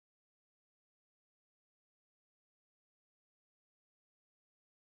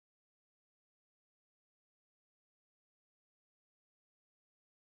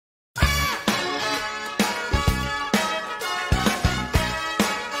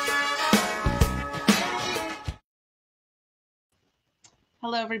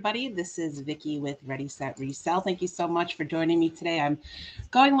Hello, everybody. This is Vicki with Ready, Set, Resell. Thank you so much for joining me today. I'm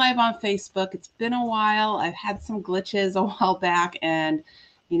going live on Facebook. It's been a while. I've had some glitches a while back, and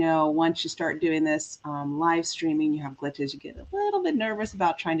once you start doing this live streaming, you have glitches. You get a little bit nervous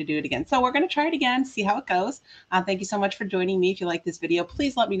about trying to do it again. So we're going to try it again, see how it goes. Thank you so much for joining me. If you like this video,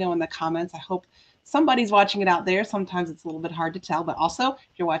 please let me know in the comments. I hope somebody's watching it out there. Sometimes it's a little bit hard to tell, but also if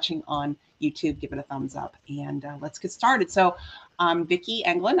you're watching on YouTube, give it a thumbs up, and let's get started. So I'm Vicki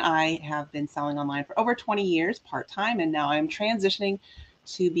Englund. I have been selling online for over 20 years part-time, and now I'm transitioning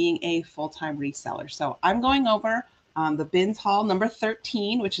to being a full-time reseller. So I'm going over the bins haul number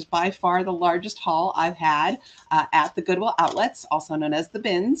 13, which is by far the largest haul I've had at the Goodwill Outlets, also known as the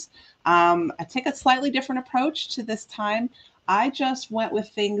bins. I take a slightly different approach to this time. I just went with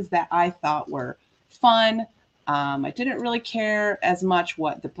things that I thought were fun. I didn't really care as much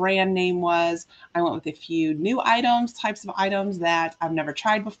what the brand name was. I went with a few new items, types of items that I've never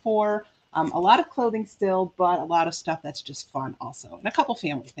tried before. A lot of clothing still, but a lot of stuff that's just fun also. And a couple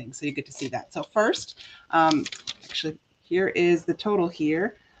family things, so you get to see that. So first, actually, here is the total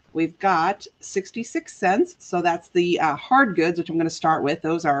here. We've got 66 cents. So that's the hard goods, which I'm going to start with.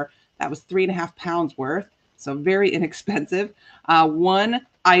 That was 3.5 pounds worth. So very inexpensive. One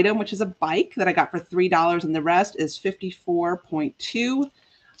item, which is a bike that I got for $3, and the rest is 54.2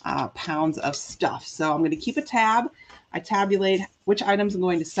 pounds of stuff. So I'm going to keep a tab. I tabulate which items I'm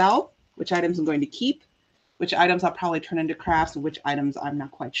going to sell, which items I'm going to keep, which items I'll probably turn into crafts, and which items I'm not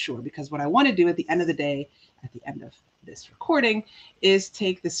quite sure. Because what I want to do at the end of the day, at the end of this recording, is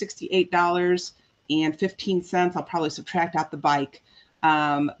take the $68.15. I'll probably subtract out the bike.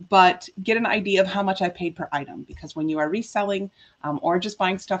 But get an idea of how much I paid per item, because when you are reselling or just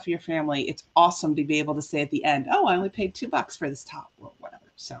buying stuff for your family, it's awesome to be able to say at the end, oh, I only paid $2 for this top or whatever.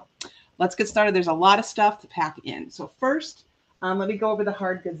 So let's get started. There's a lot of stuff to pack in. So first, let me go over the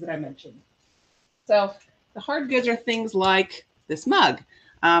hard goods that I mentioned. So the hard goods are things like this mug.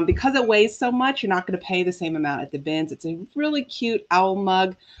 Because it weighs so much, you're not going to pay the same amount at the bins. It's a really cute owl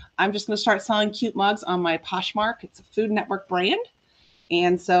mug. I'm just going to start selling cute mugs on my Poshmark. It's a Food Network brand.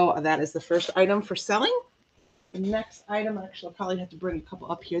 And so that is the first item for selling. The next item, actually, I'll probably have to bring a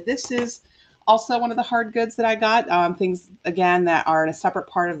couple up here. This is also one of the hard goods that I got. Things, again, that are in a separate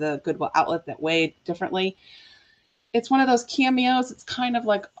part of the Goodwill outlet that weigh differently. It's one of those cameos. It's kind of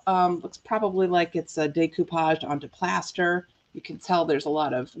like, looks probably like it's a decoupaged onto plaster. You can tell there's a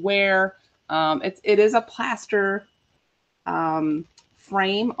lot of wear. It is a plaster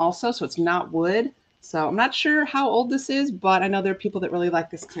frame also, so it's not wood. So I'm not sure how old this is, but I know there are people that really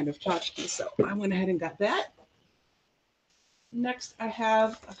like this kind of tchotchke. So I went ahead and got that. Next, I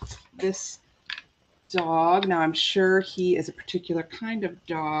have this dog. Now, I'm sure he is a particular kind of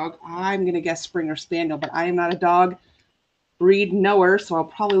dog. I'm going to guess Springer Spaniel, but I am not a dog breed knower, so I'll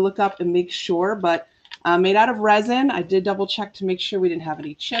probably look up and make sure. But made out of resin. I did double check to make sure we didn't have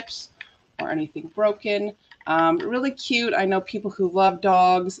any chips or anything broken. Really cute. I know people who love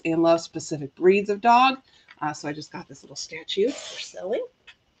dogs and love specific breeds of dog. So I just got this little statue for selling.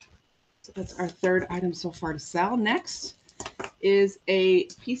 So that's our third item so far to sell. Next is a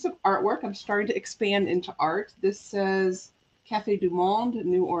piece of artwork. I'm starting to expand into art. This says Café du Monde,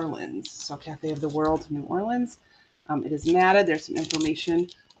 New Orleans. So Cafe of the World, New Orleans. It is matted. There's some information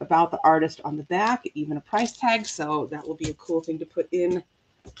about the artist on the back, even a price tag. So that will be a cool thing to put in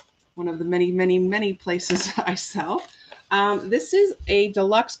one of the many, many, many places I sell. This is a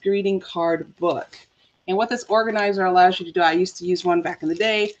deluxe greeting card book. And what this organizer allows you to do, I used to use one back in the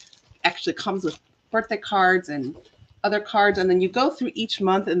day, actually comes with birthday cards and other cards. And then you go through each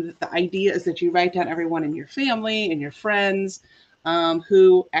month, and the idea is that you write down everyone in your family and your friends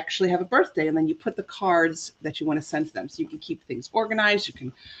who actually have a birthday. And then you put the cards that you want to send to them. So you can keep things organized. You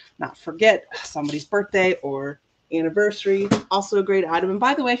can not forget somebody's birthday or anniversary. Also a great item. And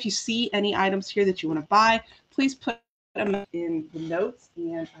by the way, if you see any items here that you want to buy, please put them in the notes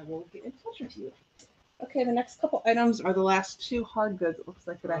and I will get in touch with you. Okay, the next couple items are the last two hard goods, it looks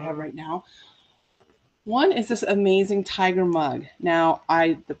like, that I have right now. One is this amazing tiger mug. Now,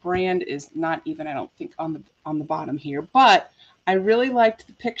 the brand is not even, I don't think, on the bottom here, but I really liked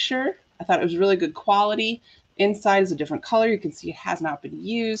the picture. I thought it was really good quality. Inside is a different color. You can see it has not been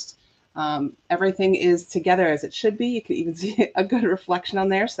used. Everything is together as it should be. You can even see a good reflection on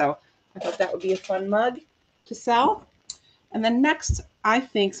there. So I thought that would be a fun mug to sell. And then next, I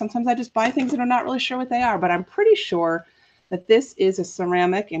think sometimes I just buy things and I'm not really sure what they are, but I'm pretty sure that this is a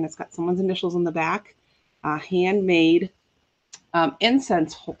ceramic and it's got someone's initials on the back, handmade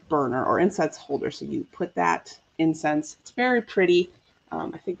incense burner or incense holder. So you put that incense. It's very pretty.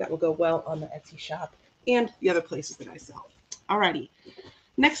 I think that will go well on the Etsy shop and the other places that I sell. Alrighty.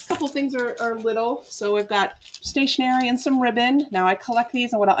 Next couple things are little. So we've got stationery and some ribbon. Now I collect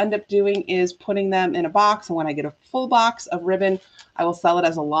these, and what I'll end up doing is putting them in a box. And when I get a full box of ribbon, I will sell it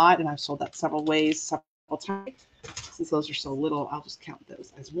as a lot. And I've sold that several ways, several times. Since those are so little, I'll just count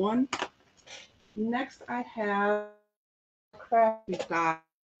those as one. Next, I have we've got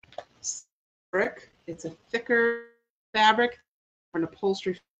fabric. It's a thicker fabric for an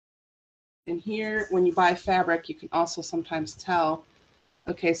upholstery. And here, when you buy fabric, you can also sometimes tell.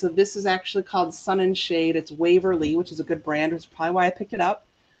 Okay, so this is actually called Sun and Shade. It's Waverly, which is a good brand, which is probably why I picked it up.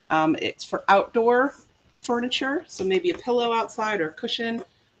 It's for outdoor furniture, so maybe a pillow outside or a cushion.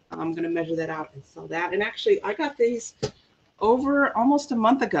 I'm going to measure that out and sell that. And actually, I got these over almost a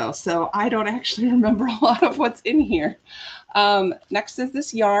month ago, so I don't actually remember a lot of what's in here. Next is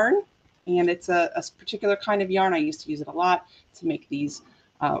this yarn, and it's a particular kind of yarn. I used to use it a lot to make these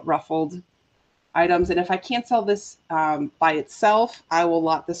ruffled items, and if I can't sell this by itself, I will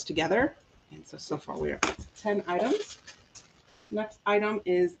lot this together. And so far we're at 10 items. Next item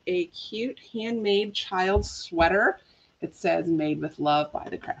is a cute handmade child sweater. It says made with love by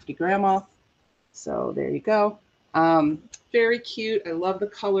the crafty grandma. So there you go. Very cute. I love the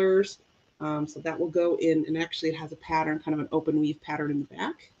colors. So that will go in, and actually it has a pattern, kind of an open weave pattern in the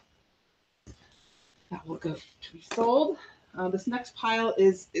back. That will go to be sold. This next pile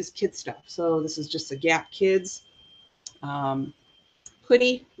is kid stuff. So this is just a Gap Kids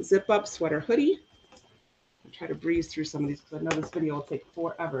hoodie, zip up sweater hoodie. I'll try to breeze through some of these because I know this video will take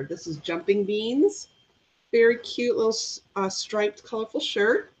forever. This is Jumping Beans. Very cute little striped colorful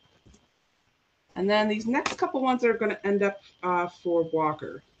shirt. And then these next couple ones are going to end up for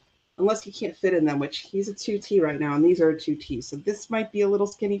Walker, unless he can't fit in them, which he's a 2T right now, and these are a 2T. So this might be a little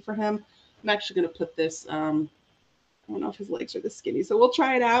skinny for him. I'm actually going to put this, I don't know if his legs are this skinny. So we'll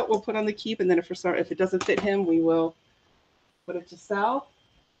try it out. We'll put on the keep, and then if it doesn't fit him, we will put it to sell.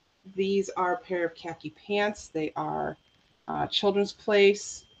 These are a pair of khaki pants. They are Children's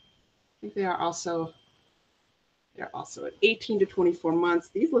Place. I think they're also at 18 to 24 months.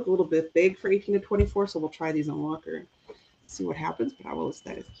 These look a little bit big for 18 to 24, so we'll try these on Walker and see what happens, but I will list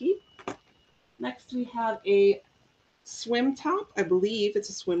that as keep. Next, we have a swim top. I believe it's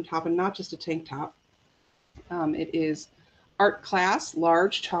a swim top and not just a tank top. It is Art Class,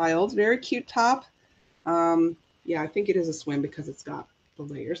 large child, very cute top. Yeah, I think it is a swim because it's got the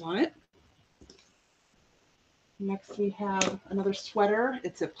layers on it. Next, we have another sweater.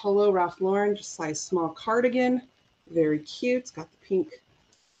 It's a Polo Ralph Lauren, just size small cardigan. Very cute. It's got the pink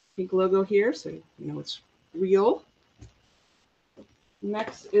logo here, so you know it's real.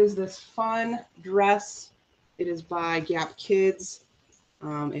 Next is this fun dress. It is by Gap Kids.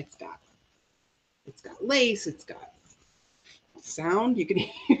 It's got lace. It's got sound. You can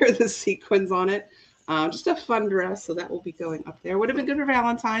hear the sequins on it. Just a fun dress, so that will be going up there. Would have been good for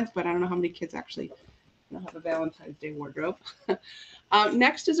Valentine's, but I don't know how many kids actually don't have a Valentine's Day wardrobe.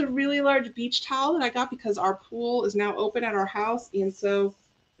 Next is a really large beach towel that I got because our pool is now open at our house, and so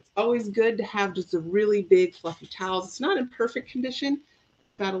it's always good to have just a really big fluffy towel. It's not in perfect condition.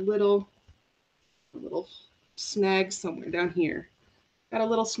 Got a little snag somewhere down here. Got a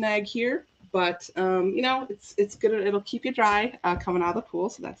little snag here, but you know, it's good. It'll keep you dry coming out of the pool,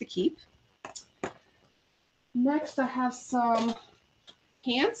 so that's a keep. Next, I have some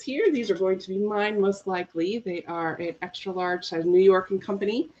pants here. These are going to be mine most likely. They are an extra large size New York &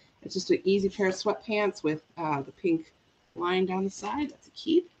 Company. It's just an easy pair of sweatpants with the pink line down the side. That's a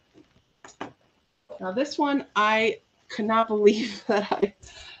keep. Now this one, I could not believe that I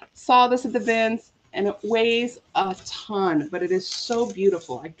saw this at the bins, and it weighs a ton, but it is so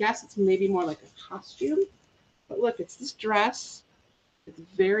beautiful. I guess it's maybe more like a costume, but look, it's this dress. It's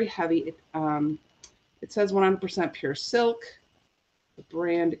very heavy. It says 100% pure silk. The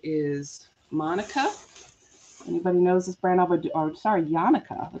brand is Monica. Anybody knows this brand?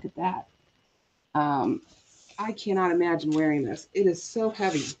 Yannica. Look at that. I cannot imagine wearing this. It is so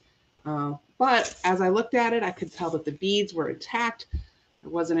heavy. But as I looked at it, I could tell that the beads were intact.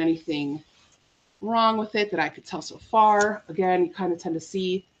 There wasn't anything wrong with it that I could tell so far. Again, you kind of tend to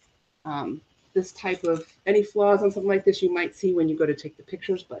see this type of any flaws on something like this you might see when you go to take the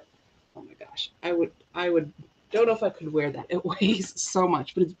pictures, but oh my gosh, I would don't know if I could wear that. It weighs so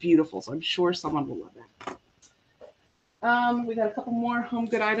much, but it's beautiful, so I'm sure someone will love that. We got a couple more home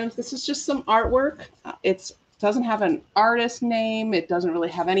good items. This is just some artwork. It doesn't have an artist name. It doesn't really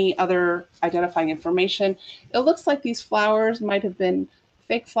have any other identifying information. It looks like these flowers might have been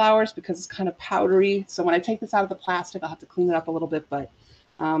fake flowers because it's kind of powdery. So when I take this out of the plastic, I'll have to clean it up a little bit, but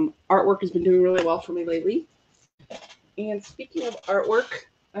artwork has been doing really well for me lately. And speaking of artwork,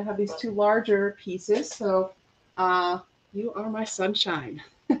 I have these two larger pieces. So You are my sunshine.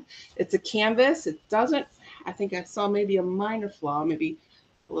 It's a canvas. It doesn't, I think I saw maybe a minor flaw, maybe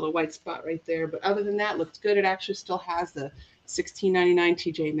a little white spot right there. But other than that, looks good. It actually still has the $16.99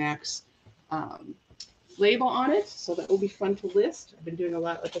 TJ Maxx label on it. So that will be fun to list. I've been doing a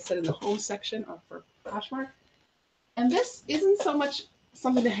lot, like I said, in the home section for Poshmark. And this isn't so much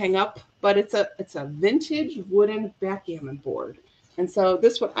something to hang up, but it's a vintage wooden backgammon board. And so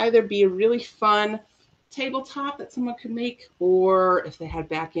this would either be a really fun tabletop that someone could make, or if they had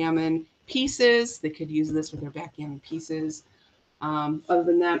backgammon pieces, they could use this with their backgammon pieces. Other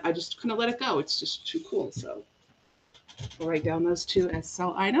than that, I just couldn't let it go. It's just too cool. So we'll write down those two as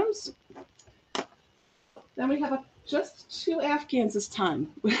sell items. Then we have just 2 Afghans this time,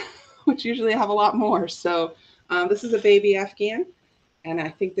 which usually have a lot more. So this is a baby Afghan. And I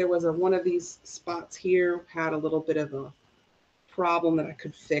think there was one of these spots here had a little bit of a problem that I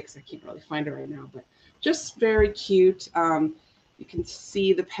could fix. I can't really find it right now, but just very cute. You can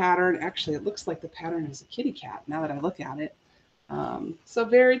see the pattern. Actually, it looks like the pattern is a kitty cat now that I look at it. So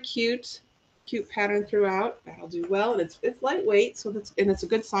very cute pattern throughout. That'll do well. And it's lightweight, so it's a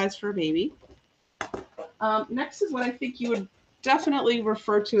good size for a baby. Next is what I think you would definitely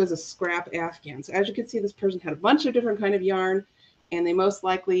refer to as a scrap Afghan. So as you can see, this person had a bunch of different kind of yarn, and they most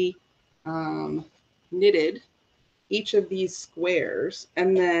likely knitted each of these squares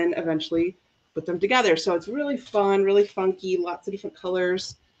and then eventually put them together. So it's really fun, really funky, lots of different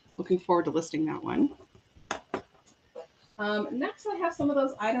colors. Looking forward to listing that one. Next, I have some of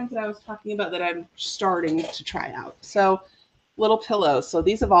those items that I was talking about that I'm starting to try out. So little pillows. So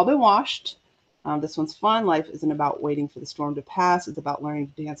these have all been washed. This one's fun. Life isn't about waiting for the storm to pass. It's about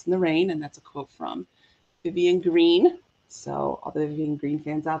learning to dance in the rain. And that's a quote from Vivian Green. So all the Vivian Green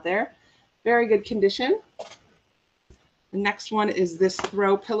fans out there. Very good condition. The next one is this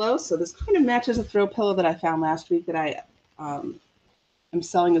throw pillow. So this kind of matches a throw pillow that I found last week that I am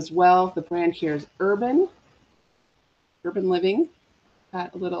selling as well. The brand here is Urban Living.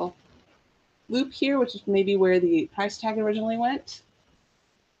 Got a little loop here, which is maybe where the price tag originally went.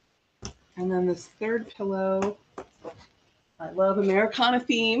 And then this third pillow, I love Americana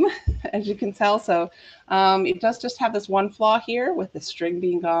theme, as you can tell. So it does just have this one flaw here with the string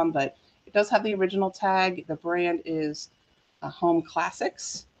being gone, but it does have the original tag. The brand is Home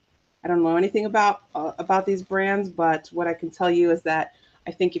Classics. I don't know anything about these brands, but what I can tell you is that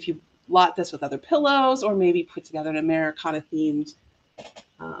I think if you lot this with other pillows or maybe put together an Americana themed,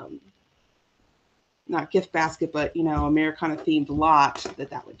 not gift basket, but Americana themed lot,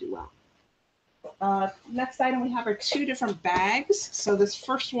 that would do well. Next item we have are 2 different bags. So this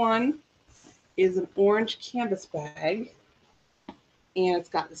first one is an orange canvas bag. And it's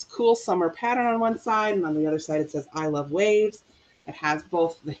got this cool summer pattern on one side, and on the other side it says I love waves. It has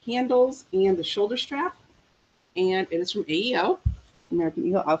both the handles and the shoulder strap. And it is from AEO, American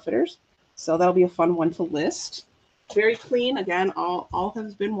Eagle Outfitters. So that'll be a fun one to list. Very clean. Again, all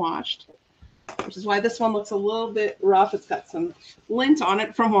has been washed, which is why this one looks a little bit rough. It's got some lint on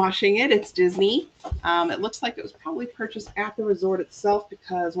it from washing it. It's Disney. It looks like it was probably purchased at the resort itself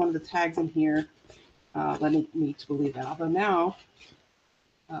because one of the tags in here led me to believe that. Although now,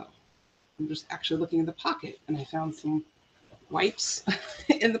 I'm just actually looking in the pocket and I found some wipes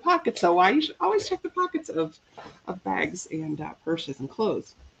in the pocket. So why you should always check the pockets of bags and purses and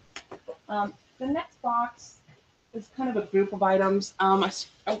clothes. The next box is kind of a group of items.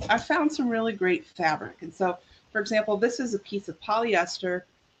 I found some really great fabric. And so, for example, this is a piece of polyester.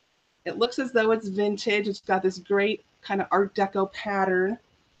 It looks as though it's vintage. It's got this great kind of Art Deco pattern.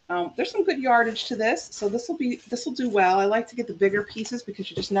 There's some good yardage to this, so this will do well. I like to get the bigger pieces because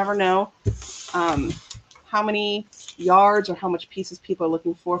you just never know how many yards or how much pieces people are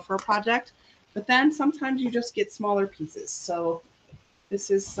looking for a project. But then sometimes you just get smaller pieces. So this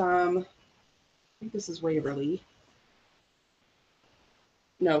is I think this is Waverly.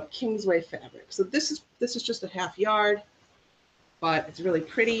 No, Kingsway fabric. So this is just a half yard, but it's really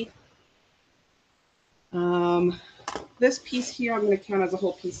pretty. This piece here, I'm going to count as a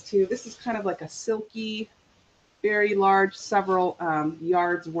whole piece too. This is kind of like a silky, very large, several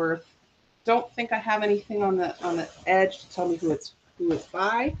yards worth. Don't think I have anything on the edge to tell me who it's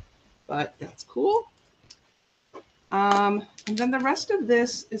by, but that's cool. And then the rest of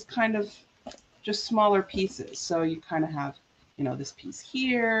this is kind of just smaller pieces. So you kind of have, this piece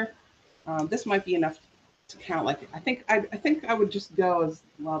here. This might be enough to count. Like I think I would just go as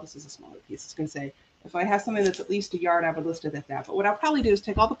well. This is a smaller piece. It's going to say if I have something that's at least a yard, I would list it at that. But what I'll probably do is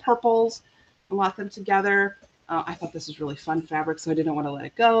take all the purples and lot them together. I thought this was really fun fabric, so I didn't want to let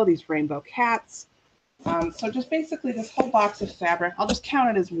it go. These rainbow cats. So just basically this whole box of fabric, I'll just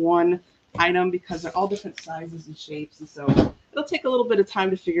count it as one item because they're all different sizes and shapes. And so it'll take a little bit of time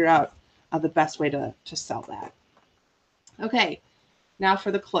to figure out the best way to sell that. Okay, now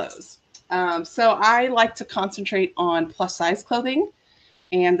for the clothes. So I like to concentrate on plus size clothing,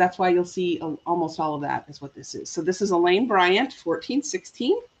 and that's why you'll see almost all of that is what this is. So this is Elaine Bryant,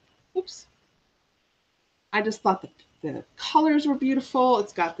 1416. Oops. I just thought the colors were beautiful.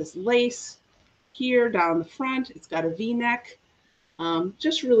 It's got this lace here down the front. It's got a V-neck.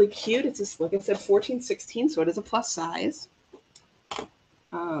 Just really cute. It's just, like I said, 1416, so it is a plus size.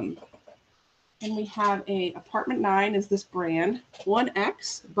 And we have a Apartment 9 is this brand.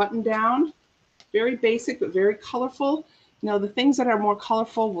 1X, button down, very basic but very colorful. Now the things that are more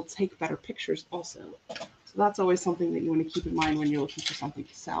colorful will take better pictures also. So that's always something that you want to keep in mind when you're looking for something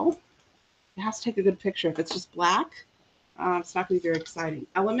to sell. It has to take a good picture. If it's just black, it's not going to be very exciting.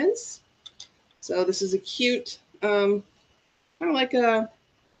 Elements. So this is a cute, kind of like a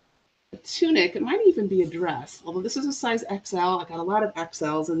tunic. It might even be a dress. Although this is a size XL. I got a lot of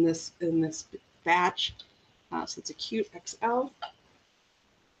XLs in this batch. So it's a cute XL.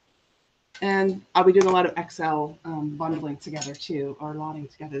 And I'll be doing a lot of XL bundling together too, or lotting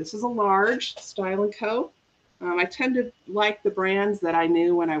together. This is a large, Style & Co. I tend to like the brands that I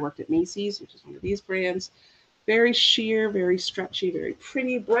knew when I worked at Macy's, which is one of these brands. Very sheer, very stretchy, very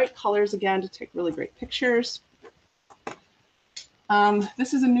pretty, bright colors again to take really great pictures.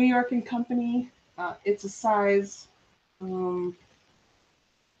 This is a New York & Company. It's a size, I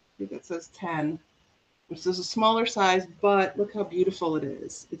think it says 10, which is a smaller size, but look how beautiful it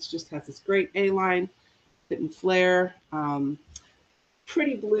is. It just has this great A-line, fit and flare.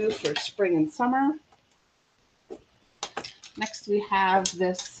 Pretty blue for spring and summer. Next, we have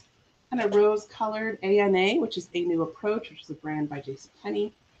this kind of rose-colored ANA, which is A New Approach, which is a brand by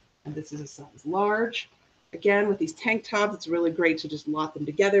JCPenney. And this is a size large. Again, with these tank tops, it's really great to just lot them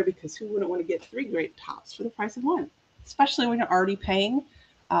together because who wouldn't want to get 3 great tops for the price of 1, especially when you're already paying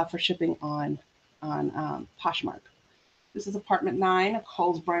for shipping on Poshmark. This is Apartment 9, a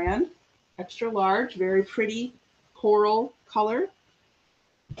Kohl's brand, extra large, very pretty coral color.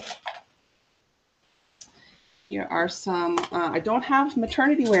 Here are some, I don't have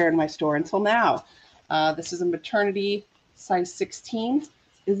maternity wear in my store until now. This is a maternity size 16,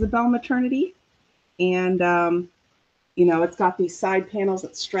 Isabel maternity. And, you know, it's got these side panels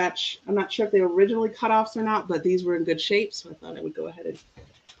that stretch. I'm not sure if they were originally cutoffs or not, but these were in good shape. So I thought I would go ahead and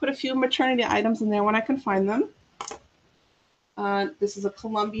put a few maternity items in there when I can find them. This is a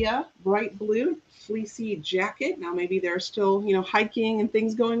Columbia bright blue fleecy jacket. Now maybe there's still, you know, hiking and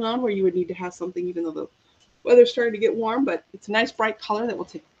things going on where you would need to have something even though the weather's starting to get warm, but it's a nice bright color that will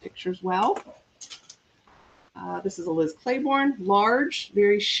take pictures well. This is a Liz Claiborne, large,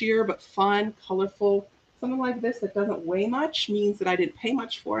 very sheer but fun, colorful. Something like this that doesn't weigh much means that I didn't pay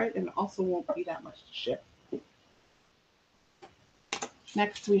much for it and it also won't be that much to ship.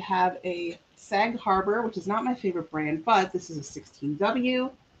 Next, we have a Sag Harbor, which is not my favorite brand, but this is a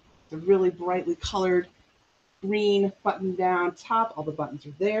 16W. It's a really brightly colored green button-down top. All the buttons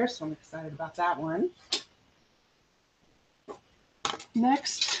are there, so I'm excited about that one.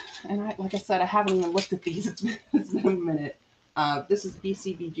 Next, and like I said, I haven't even looked at these. It's been a minute. This is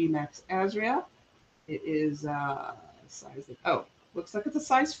BCBG Max Azria. It is size, looks like it's a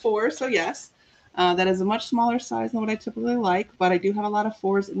size 4, so yes. That is a much smaller size than what I typically like, but I do have a lot of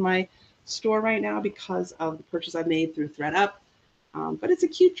 4s in my store right now because of the purchase I made through ThredUp. But it's a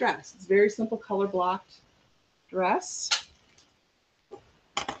cute dress. It's a very simple color blocked dress.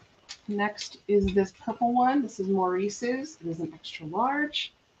 Next is this purple one. This is Maurice's. It is an extra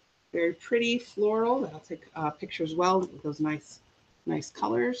large. Very pretty floral. That'll take pictures well with those nice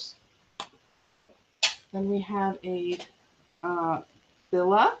colors. Then we have a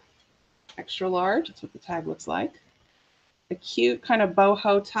Villa, extra large. That's what the tag looks like. A cute kind of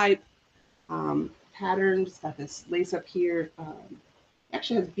boho type pattern. It's got this lace up here.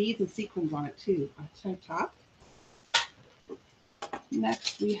 Actually has beads and sequins on it too. A tank top.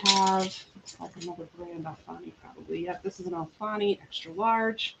 Next we have, looks like another brand, Alfani probably. Yep, this is an Alfani extra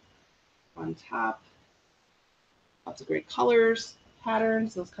large. On top. Lots of great colors,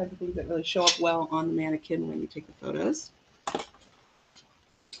 patterns, those kinds of things that really show up well on the mannequin when you take the photos.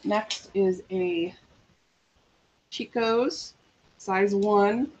 Next is a Chico's size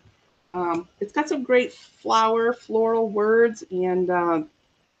 1. It's got some great floral words and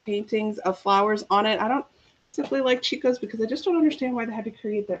paintings of flowers on it. I don't typically like Chico's because I just don't understand why they had to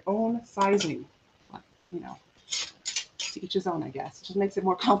create their own sizing. You know, to each his own, I guess. It just makes it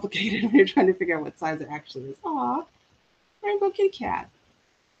more complicated when you're trying to figure out what size it actually is. Aw, Rainbow Kitty Cat.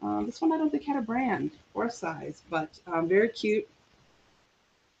 This one I don't think had a brand or a size, but very cute.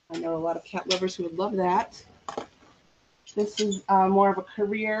 I know a lot of cat lovers who would love that. This is more of a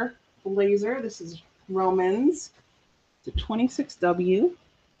career blazer. This is Roman's. It's a 26W.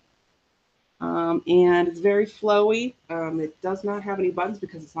 And it's very flowy. It does not have any buttons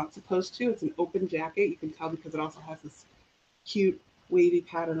because it's not supposed to. It's an open jacket. You can tell because it also has this cute wavy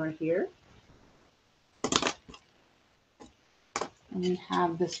pattern right here. And we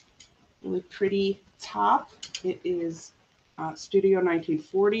have this really pretty top. It is Studio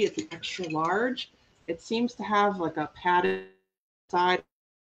 1940. It's an extra large. It seems to have like a padded side.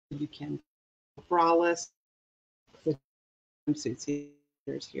 You can braless. The swimsuits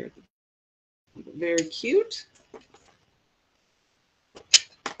here. Very cute.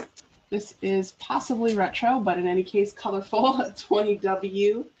 This is possibly retro, but in any case, colorful.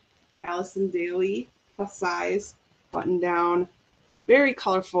 20W, Allison Daly, plus size, button down, very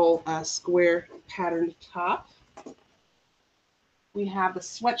colorful square patterned top. We have the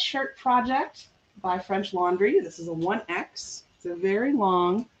Sweatshirt Project by French Laundry. This is a 1X. It's a very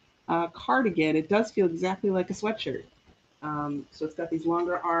long cardigan. It does feel exactly like a sweatshirt. So it's got these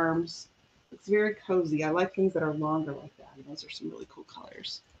longer arms. It's very cozy. I like things that are longer like that. And those are some really cool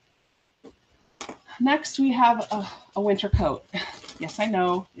colors. Next, we have a winter coat. Yes, I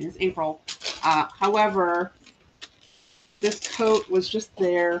know, it is April. However, this coat was just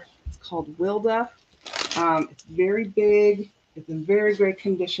there. It's called Wilda. It's very big. It's in very great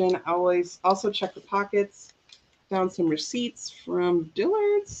condition. I always also check the pockets. Found some receipts from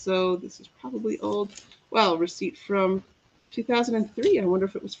Dillard's. So this is probably old. Well, receipt from 2003. I wonder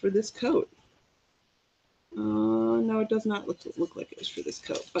if it was for this coat. No, it does not look like it was for this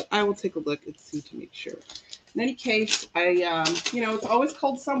coat, but I will take a look and see to make sure. In any case, it's always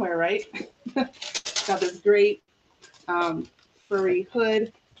cold somewhere, right? Got this great furry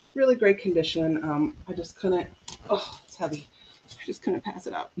hood, really great condition. I just couldn't, it's heavy. I just couldn't pass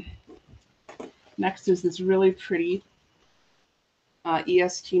it up. Next is this really pretty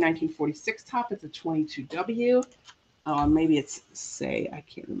EST 1946 top. It's a 22W. Maybe it's Say, I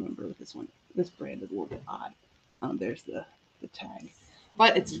can't remember with this one. This brand is a little bit odd. There's the tag.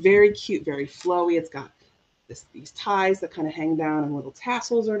 But it's very cute, very flowy. It's got these ties that kind of hang down and little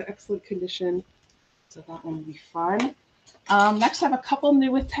tassels are in excellent condition. So that one will be fun. Next, I have a couple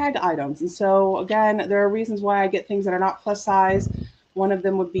new with tag items. And so, again, there are reasons why I get things that are not plus size. One of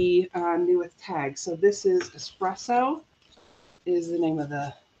them would be new with tags. So this is Espresso, is the name of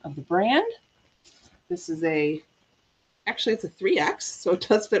the brand. This is actually, it's a 3X, so it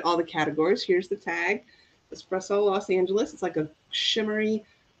does fit all the categories. Here's the tag. Espresso Los Angeles. It's like a shimmery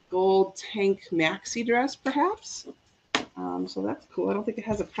gold tank maxi dress, perhaps. So that's cool. I don't think it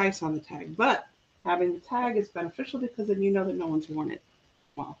has a price on the tag, but having the tag is beneficial because then you know that no one's worn it.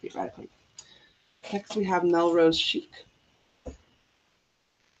 Well, theoretically. Next, we have Melrose Chic,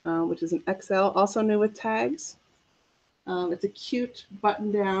 which is an XL, also new with tags. It's a cute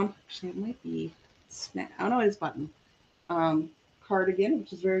button down. Actually, it might be snap. Oh, no, it is button. Cardigan,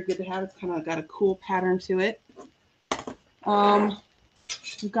 which is very good to have. It's kind of got a cool pattern to it.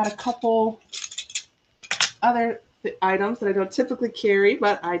 We've got a couple other items that I don't typically carry,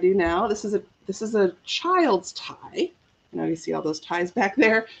 but I do now. This is a child's tie. I know you see all those ties back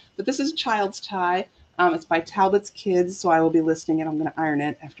there, but this is a child's tie. It's by Talbot's Kids, so I will be listing it. I'm going to iron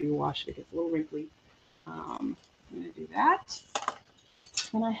it after you wash it. It gets a little wrinkly. I'm going to do that.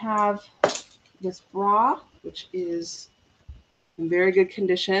 Then I have this bra, which is in very good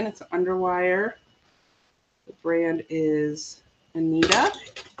condition. It's an underwire. The brand is Anita.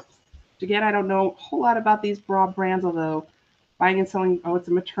 Again, I don't know a whole lot about these bra brands, although buying and selling, it's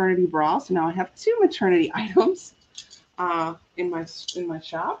a maternity bra. So now I have 2 maternity items in my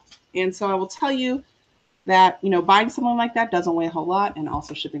shop. And so I will tell you that, buying something like that doesn't weigh a whole lot, and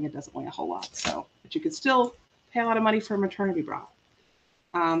also shipping it doesn't weigh a whole lot. So, but you could still pay a lot of money for a maternity bra.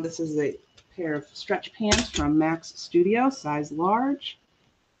 This is a pair of stretch pants from Max Studio, size large.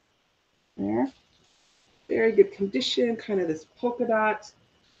 There. Very good condition, kind of this polka dot,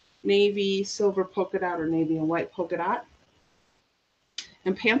 navy, silver polka dot, or navy and white polka dot.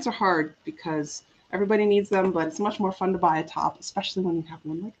 And pants are hard because everybody needs them, but it's much more fun to buy a top, especially when you have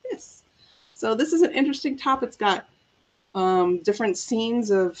one like this. So this is an interesting top. It's got different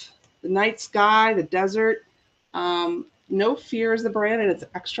scenes of the night sky, the desert. No Fear is the brand, and it's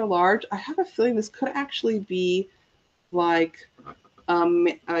extra large. I have a feeling this could actually be like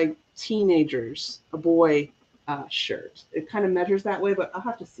a teenager's, a boy shirt. It kind of measures that way, but I'll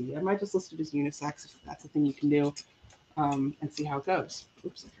have to see. I might just list it as unisex if that's a thing you can do, and see how it goes.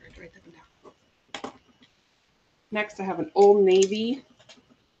 Oops, I forgot to write that one down. Next, I have an Old Navy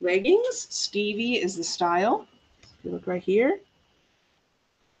leggings. Stevie is the style. If you look right here.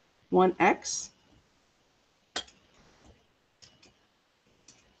 1X.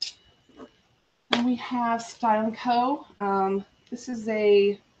 And we have Style & Co. This is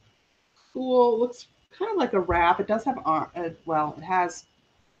a cool, looks kind of like a wrap. It does have, well, it has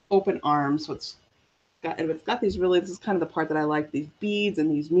open arms, so it's got these really, this is kind of the part that I like, these beads and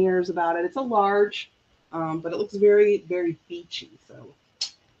these mirrors about it. It's a large, but it looks very, very beachy. So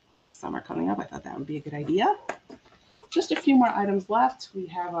summer coming up, I thought that would be a good idea. Just a few more items left. We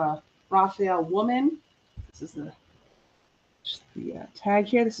have a Resell woman. This is the tag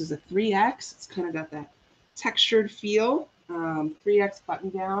here. This is a 3X. It's kind of got that textured feel. 3X button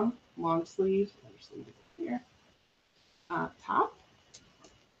down, long sleeve. Other sleeve is here. Top.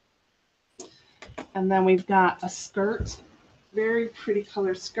 And then we've got a skirt, very pretty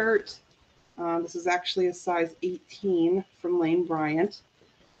color skirt. This is actually a size 18 from Lane Bryant.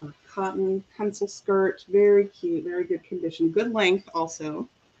 Cotton pencil skirt, very cute, very good condition, good length also.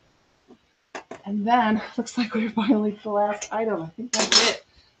 And then looks like we're finally to the last item. I think that's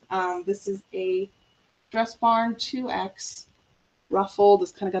it. This is a Dress Barn 2X ruffled.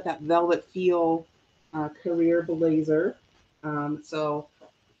 It's kind of got that velvet feel, career blazer. So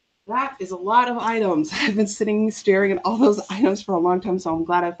that is a lot of items. I've been staring at all those items for a long time, so I'm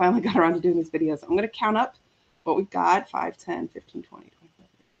glad I finally got around to doing these videos. I'm going to count up what we got. 5, 10, 15, 20, 25,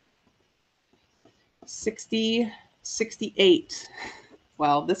 60, 68.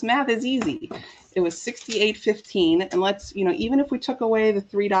 Well, this math is easy. It was $68.15, and let's, even if we took away the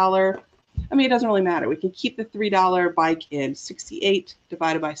 $3, I mean, it doesn't really matter. We can keep the $3 bike in. 68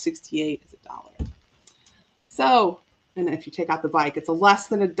 divided by 68 is $1. So, and if you take out the bike, it's less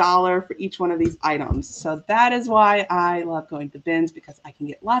than $1 for each one of these items. So that is why I love going to bins, because I can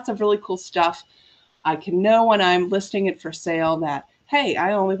get lots of really cool stuff. I can know when I'm listing it for sale that, hey,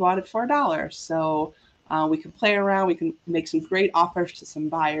 I only bought it for $1. So we can play around. We can make some great offers to some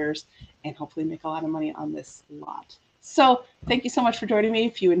buyers and hopefully make a lot of money on this lot. So thank you so much for joining me.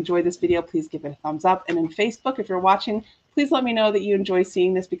 If you enjoyed this video, please give it a thumbs up. And in Facebook, if you're watching, please let me know that you enjoy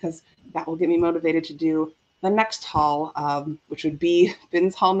seeing this, because that will get me motivated to do the next haul, which would be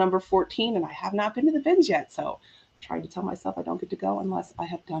bins haul number 14. And I have not been to the bins yet. So I'm trying to tell myself I don't get to go unless I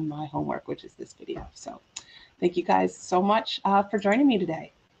have done my homework, which is this video. So thank you guys so much for joining me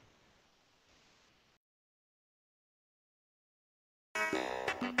today.